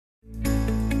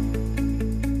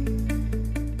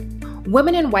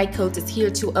Women in White Coats is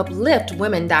here to uplift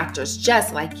women doctors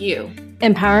just like you,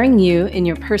 empowering you in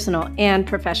your personal and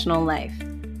professional life.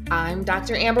 I'm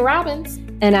Dr. Amber Robbins.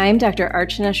 And I'm Dr.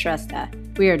 Archana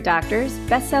Shrestha. We are doctors,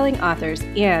 best-selling authors,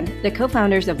 and the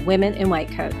co-founders of Women in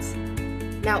White Coats.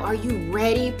 Now, are you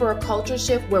ready for a culture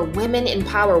shift where women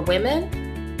empower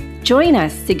women? Join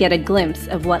us to get a glimpse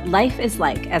of what life is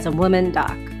like as a woman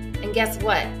doc. And guess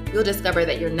what? You'll discover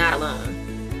that you're not alone.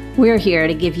 We're here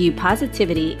to give you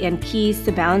positivity and keys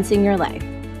to balancing your life.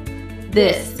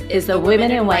 This is the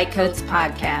Women in White Coats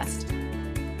podcast.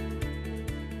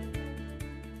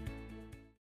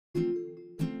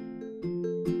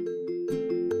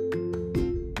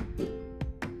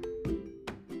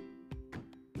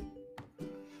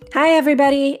 Hi,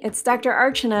 everybody. It's Dr.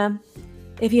 Archana.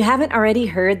 If you haven't already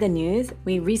heard the news,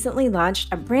 we recently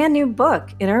launched a brand new book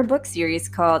in our book series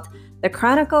called The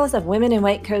Chronicles of Women in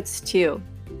White Coats 2.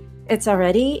 It's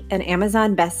already an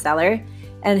Amazon bestseller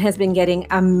and has been getting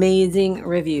amazing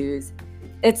reviews.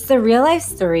 It's the real-life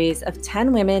stories of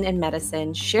 10 women in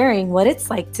medicine sharing what it's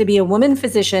like to be a woman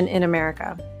physician in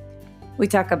America. We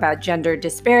talk about gender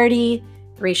disparity,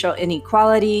 racial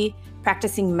inequality,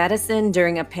 practicing medicine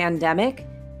during a pandemic,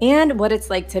 and what it's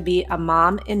like to be a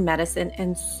mom in medicine,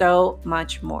 and so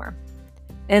much more.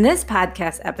 In this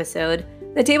podcast episode,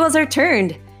 the tables are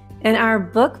turned, and our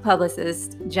book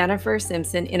publicist, Jennifer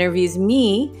Simpson, interviews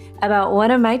me about one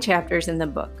of my chapters in the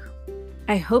book.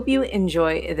 I hope you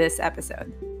enjoy this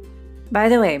episode. By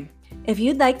the way, if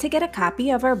you'd like to get a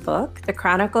copy of our book, The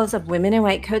Chronicles of Women in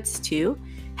White Coats 2,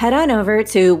 head on over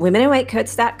to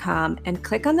womeninwhitecoats.com and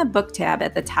click on the book tab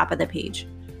at the top of the page.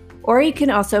 Or you can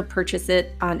also purchase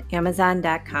it on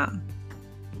Amazon.com.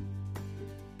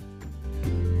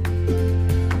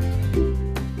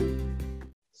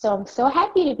 So I'm so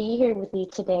happy to be here with you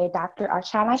today, Dr.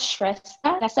 Archana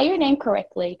Shrestha. Did I say your name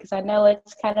correctly? Because I know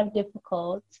it's kind of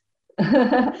difficult.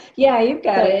 Yeah, you've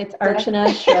got it. It's Archana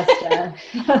Shrestha.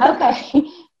 Okay.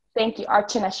 Thank you,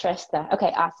 Archana Shrestha.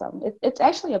 Okay, awesome. It's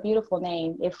actually a beautiful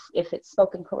name if it's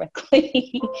spoken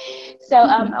correctly. So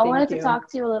I wanted to talk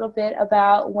to you a little bit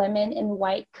about Women in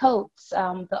White Coats,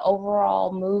 the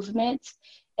overall movement,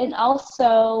 and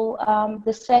also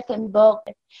the second book.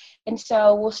 And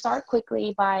so we'll start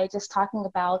quickly by just talking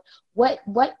about what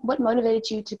motivated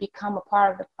you to become a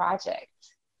part of the project.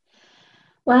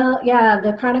 Well, yeah,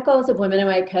 the Chronicles of Women in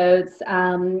White Coats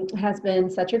has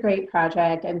been such a great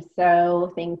project. I'm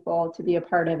so thankful to be a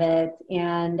part of it.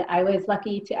 And I was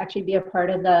lucky to actually be a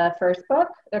part of the first book,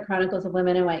 The Chronicles of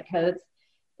Women in White Coats.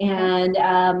 And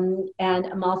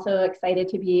I'm also excited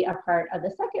to be a part of the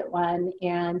second one.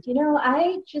 And, you know,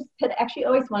 I just had actually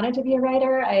always wanted to be a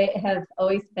writer. I have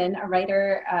always been a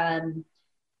writer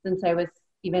since I was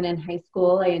even in high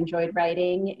school. I enjoyed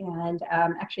writing and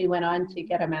actually went on to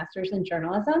get a master's in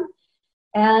journalism.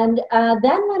 And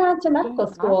then went on to medical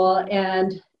school. Awesome.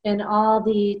 And in all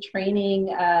the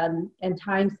training and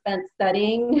time spent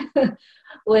studying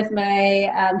with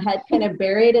my head kind of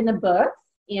buried in the books,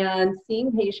 and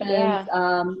seeing patients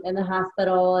in the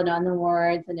hospital and on the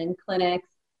wards and in clinics,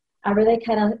 I really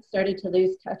kind of started to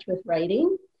lose touch with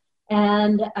writing.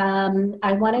 And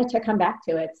I wanted to come back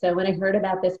to it. So when I heard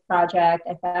about this project,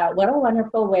 I thought, what a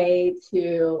wonderful way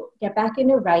to get back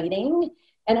into writing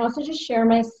and also just share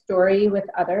my story with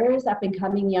others, up and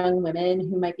coming young women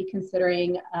who might be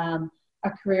considering a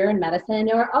career in medicine,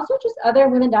 or also just other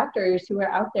women doctors who are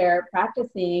out there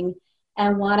practicing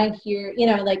and want to hear, you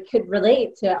know, like could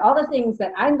relate to all the things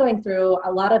that I'm going through.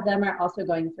 A lot of them are also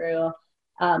going through.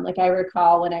 Like I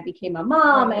recall when I became a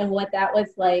mom and what that was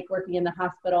like working in the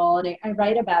hospital, and I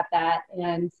write about that.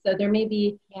 And so there may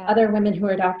be other women who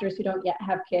are doctors who don't yet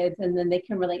have kids, and then they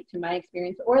can relate to my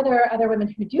experience. Or there are other women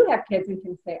who do have kids and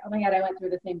can say, oh my God, I went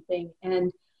through the same thing.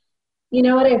 And you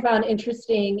know what I found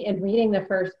interesting in reading the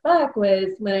first book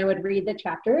was when I would read the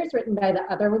chapters written by the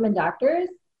other women doctors,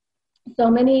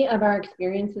 so many of our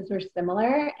experiences were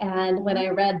similar. And when I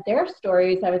read their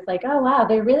stories, I was like, oh, wow,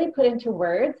 they really put into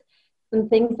words some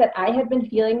things that I had been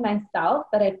feeling myself,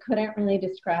 but I couldn't really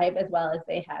describe as well as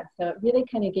they had. So it really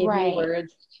kind of gave me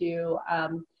words to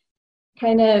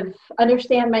kind of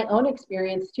understand my own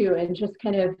experience too, and just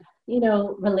kind of, you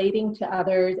know, relating to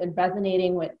others and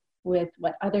resonating with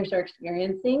what others are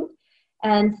experiencing.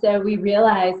 And so we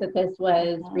realized that this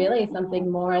was really something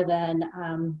more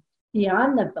than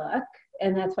beyond the book.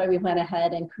 And that's why we went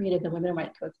ahead and created the Women in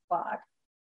White Coats blog.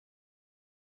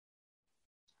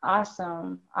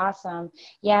 Awesome.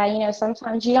 Yeah, you know,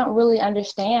 sometimes you don't really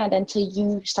understand until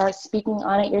you start speaking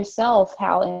on it yourself,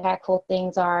 how impactful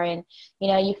things are. And, you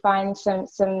know, you find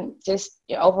some just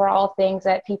overall things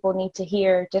that people need to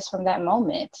hear just from that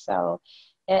moment. So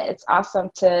it's awesome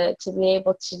to be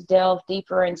able to delve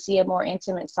deeper and see a more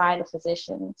intimate side of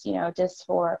physicians, you know, just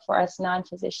for us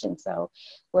non-physicians. So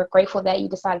we're grateful that you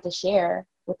decided to share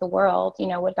with the world, you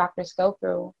know, what doctors go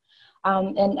through.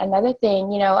 And another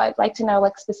thing, you know, I'd like to know,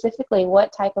 like, specifically,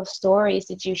 what type of stories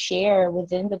did you share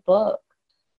within the book?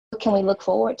 What can we look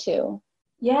forward to?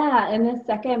 Yeah, in the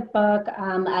second book,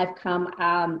 I'm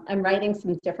writing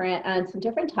some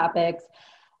different topics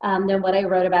than what I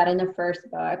wrote about in the first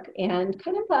book, and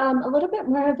kind of a little bit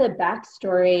more of the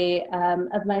backstory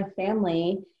of my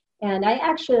family. And I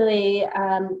actually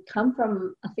come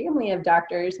from a family of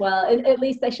doctors. Well, at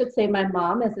least I should say my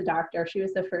mom is a doctor. She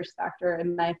was the first doctor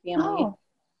in my family. Oh,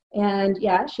 and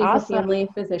yeah, she's awesome. A family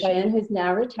physician who's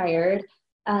now retired.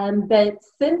 But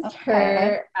since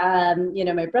her, you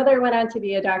know, my brother went on to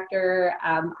be a doctor.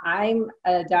 I'm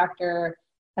a doctor.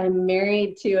 I'm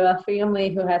married to a family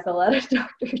who has a lot of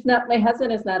doctors. Not my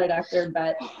husband is not a doctor,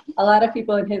 but a lot of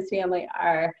people in his family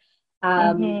are.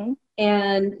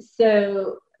 And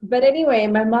so, but anyway,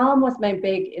 my mom was my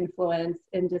big influence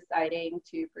in deciding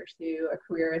to pursue a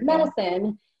career in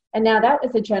medicine. And now that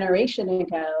was a generation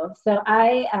ago. So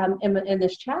I am in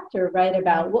this chapter write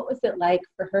about what was it like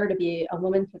for her to be a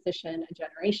woman physician a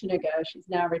generation ago. She's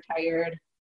now retired.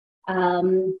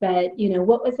 But, you know,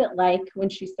 what was it like when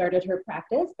she started her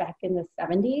practice back in the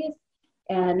 70s,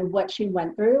 and what she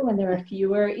went through when there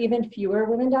were even fewer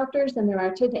women doctors than there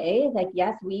are today? Like,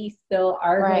 yes, we still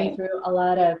are going through a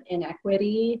lot of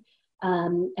inequity,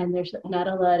 and there's not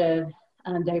a lot of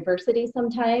diversity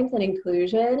sometimes and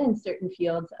inclusion in certain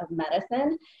fields of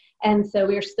medicine. And so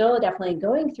we're still definitely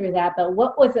going through that, but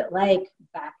what was it like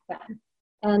back then?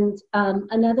 And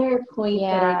another point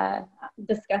that I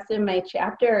discuss in my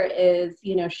chapter is,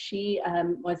 you know, she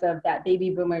was of that baby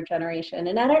boomer generation.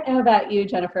 And I don't know about you,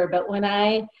 Jennifer, but when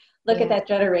I look at that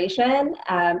generation,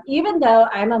 even though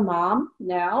I'm a mom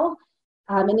now,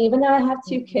 and even though I have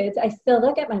two kids, I still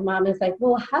look at my mom as like,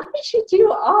 well, how did she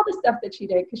do all the stuff that she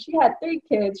did? Because she had 3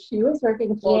 kids, she was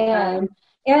working full time,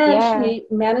 and she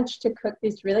managed to cook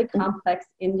these really complex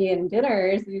Indian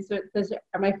dinners.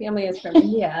 My family is from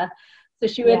India. So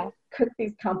she would cook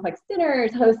these complex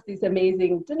dinners, host these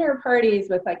amazing dinner parties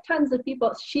with like tons of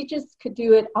people. She just could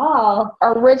do it all.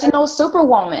 Original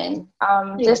superwoman.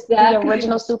 Just the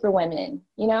original superwomen,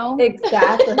 you know?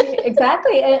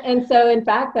 Exactly. And so in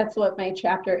fact, that's what my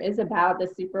chapter is about, the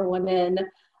superwoman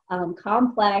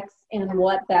complex and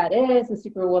what that is, the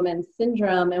superwoman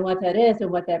syndrome and what that is and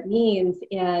what that means.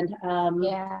 And,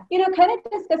 you know, kind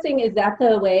of discussing, is that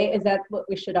what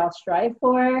we should all strive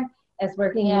for as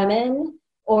working women,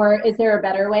 or is there a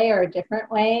better way or a different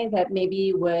way that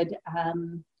maybe would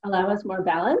allow us more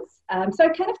balance? So I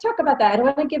kind of talk about that. I don't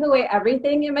want to give away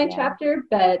everything in my chapter,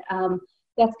 but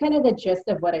that's kind of the gist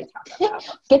of what I talk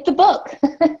about. Get the book.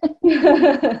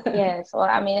 Yes, well,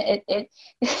 I mean,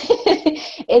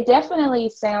 it definitely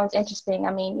sounds interesting.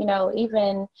 I mean, you know,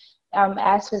 even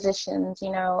as physicians,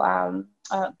 you know,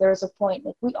 there's a point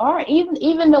that we are,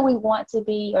 even though we want to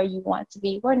be, or you want to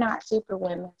be, we're not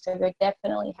superwomen. So there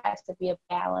definitely has to be a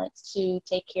balance to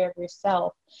take care of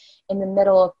yourself in the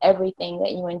middle of everything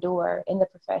that you endure in the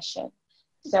profession.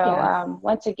 So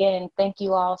once again, thank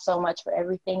you all so much for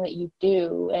everything that you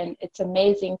do. And it's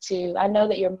amazing I know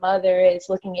that your mother is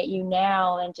looking at you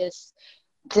now and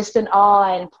just in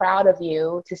awe and proud of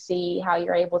you to see how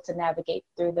you're able to navigate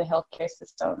through the healthcare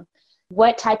system.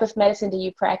 What type of medicine do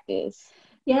you practice?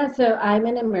 Yeah, so I'm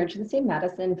an emergency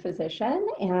medicine physician,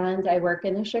 and I work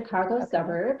in the Chicago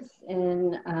suburbs.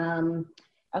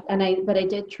 But I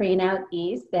did train out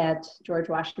east at George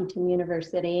Washington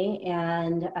University,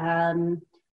 and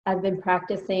I've been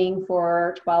practicing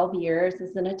for 12 years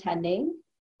as an attending,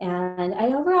 and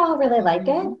I overall really like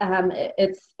it.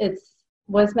 It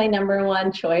was my number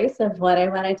one choice of what I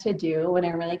wanted to do when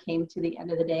I really came to the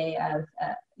end of the day of,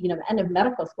 the end of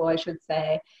medical school, I should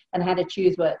say, and I had to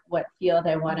choose what field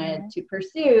I wanted to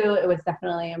pursue. It was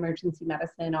definitely emergency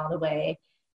medicine all the way.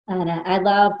 And I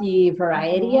love the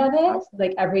variety of it.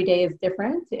 Like every day is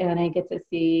different, and I get to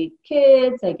see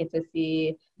kids. I get to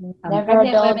see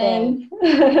pregnant women.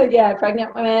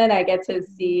 Pregnant women. I get to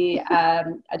see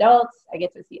adults. I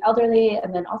get to see elderly,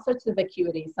 and then all sorts of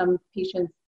acuity. Some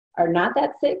patients are not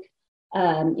that sick.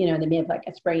 They may have like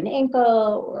a sprained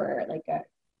ankle or like a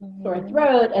sore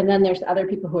throat, and then there's other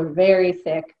people who are very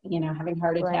sick, having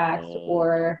heart attacks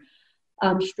or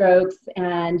strokes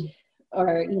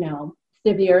or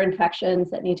severe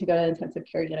infections that need to go to the intensive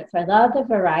care unit. So I love the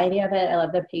variety of it. I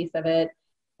love the pace of it.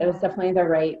 It was definitely the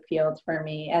right field for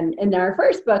me. And in our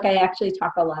first book, I actually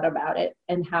talk a lot about it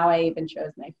and how I even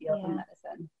chose my field of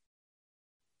medicine,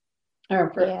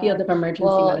 or field of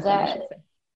emergency medicine, I should say.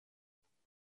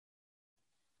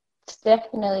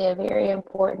 definitely a very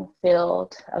important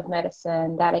field of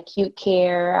medicine, that acute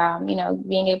care,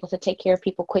 being able to take care of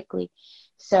people quickly.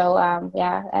 So,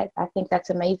 I think that's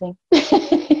amazing.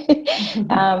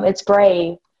 It's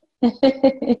brave.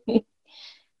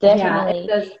 Definitely. Yeah, it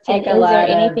does take and is there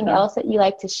anything else that you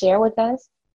like to share with us?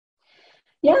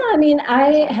 Yeah, I mean,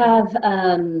 I have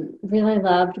really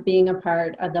loved being a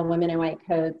part of the Women in White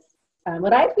Coats.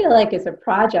 What I feel like is a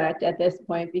project at this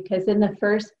point, because in the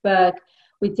first book,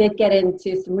 we did get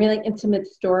into some really intimate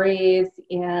stories,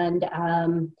 and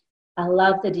I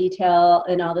love the detail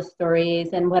in all the stories.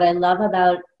 And what I love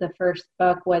about the first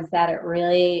book was that it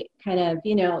really kind of,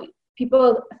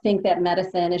 people think that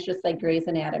medicine is just like Grey's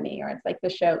Anatomy, or it's like the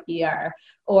show ER,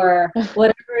 or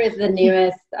whatever is the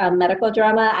newest medical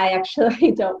drama. I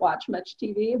actually don't watch much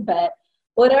TV, but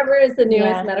whatever is the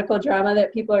newest medical drama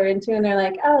that people are into, and they're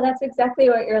like, oh, that's exactly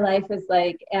what your life is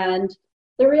like. And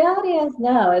the reality is,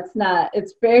 no, it's not.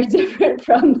 It's very different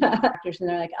from that. And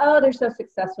they're like, oh, they're so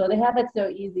successful, they have it so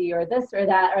easy, or this or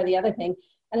that or the other thing.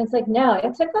 And it's like, no,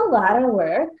 it took a lot of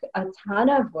work, a ton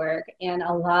of work. And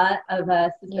a lot of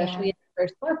us, especially in the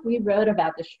first book, we wrote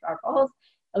about the struggles,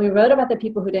 and we wrote about the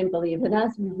people who didn't believe in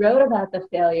us. We wrote about the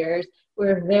failures. We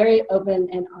were very open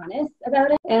and honest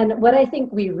about it. And what I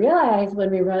think we realized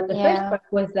when we wrote the first book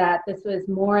was that this was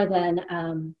more than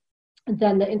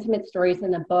the intimate stories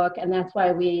in the book. And that's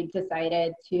why we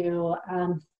decided to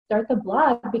start the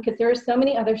blog, because there are so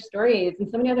many other stories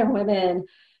and so many other women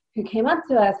who came up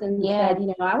to us and said,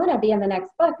 I want to be in the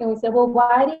next book. And we said, well,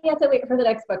 why do you have to wait for the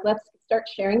next book? Let's start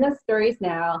sharing those stories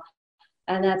now.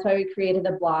 And that's why we created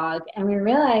the blog. And we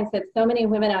realized that so many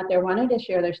women out there wanted to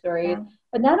share their stories.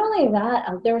 But not only that,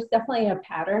 there was definitely a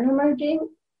pattern emerging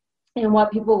in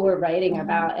what people were writing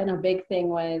about. And a big thing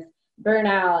was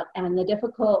burnout and the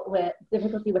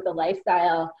difficulty with the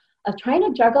lifestyle of trying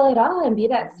to juggle it all and be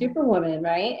that superwoman,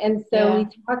 right? And so we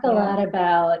talk a lot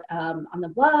about, on the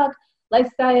blog,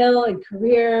 lifestyle and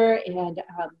career, and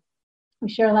we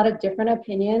share a lot of different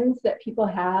opinions that people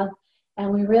have.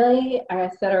 And we really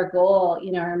set our goal,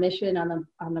 our mission on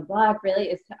the blog really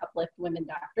is to uplift women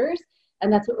doctors. And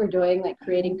that's what we're doing, like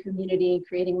creating community,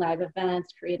 creating live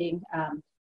events, creating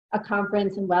a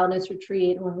conference and wellness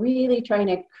retreat. And we're really trying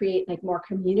to create like more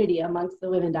community amongst the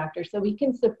women doctors so we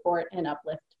can support and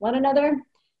uplift one another.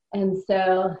 And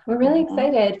so we're really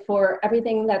excited for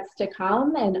everything that's to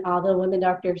come and all the women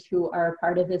doctors who are a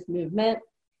part of this movement.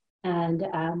 And,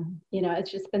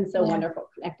 it's just been so wonderful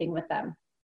connecting with them.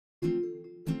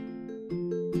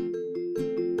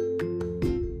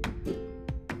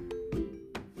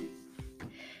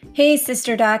 Hey,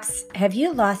 Sister Docs, have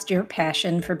you lost your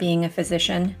passion for being a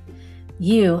physician?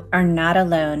 You are not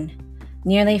alone.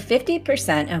 Nearly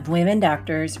 50% of women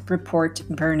doctors report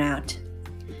burnout.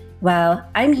 Well,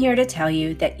 I'm here to tell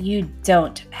you that you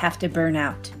don't have to burn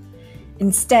out.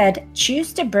 Instead,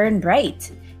 choose to burn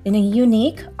bright in a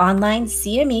unique online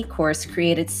CME course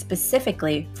created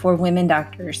specifically for women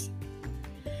doctors.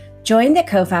 Join the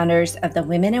co-founders of the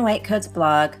Women in White Coats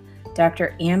blog,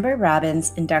 Dr. Amber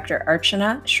Robbins and Dr.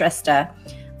 Archana Shrestha,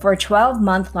 for a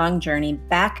 12-month-long journey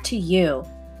back to you.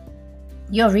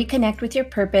 You'll reconnect with your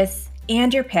purpose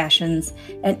and your passions,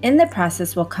 and in the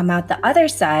process will come out the other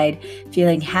side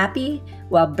feeling happy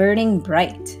while burning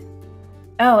bright.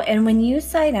 Oh, and when you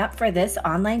sign up for this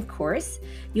online course,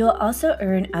 you'll also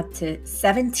earn up to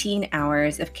 17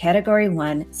 hours of Category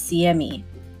 1 CME.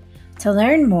 To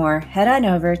learn more, head on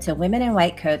over to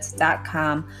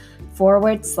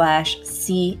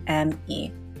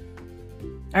womeninwhitecoats.com/CME.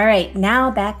 All right,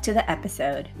 now back to the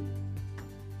episode.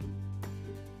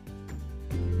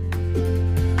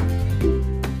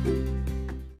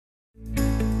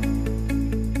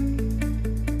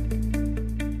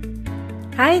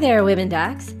 Hi there, Women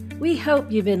Docs. We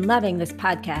hope you've been loving this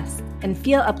podcast and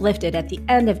feel uplifted at the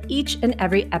end of each and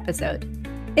every episode.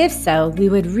 If so, we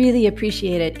would really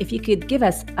appreciate it if you could give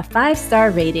us a 5-star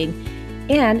rating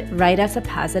and write us a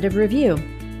positive review.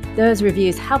 Those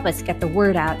reviews help us get the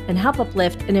word out and help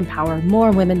uplift and empower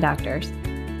more women doctors.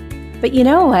 But you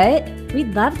know what?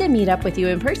 We'd love to meet up with you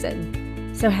in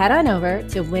person. So head on over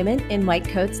to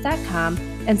womeninwhitecoats.com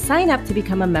and sign up to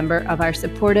become a member of our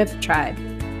supportive tribe.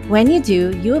 When you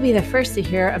do, you will be the first to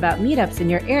hear about meetups in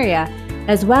your area,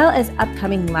 as well as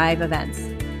upcoming live events.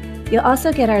 You'll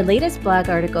also get our latest blog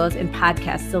articles and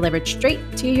podcasts delivered straight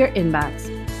to your inbox.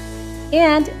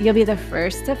 And you'll be the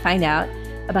first to find out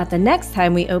about the next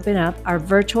time we open up our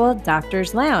virtual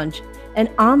Doctors Lounge, an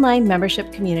online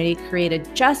membership community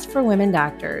created just for women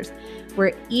doctors,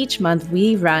 where each month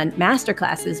we run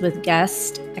masterclasses with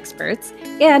guest experts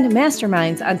and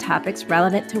masterminds on topics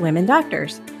relevant to women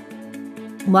doctors.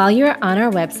 While you're on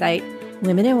our website,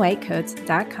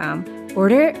 womeninwhitecoats.com,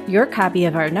 order your copy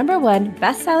of our #1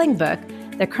 best-selling book,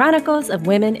 The Chronicles of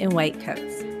Women in White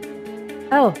Coats.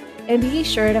 Oh, and be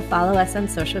sure to follow us on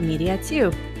social media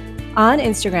too. On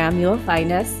Instagram, you'll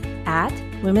find us at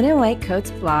Women in White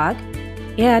Coats blog,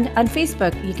 and on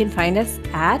Facebook, you can find us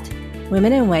at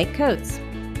Women in White Coats.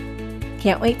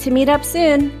 Can't wait to meet up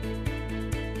soon!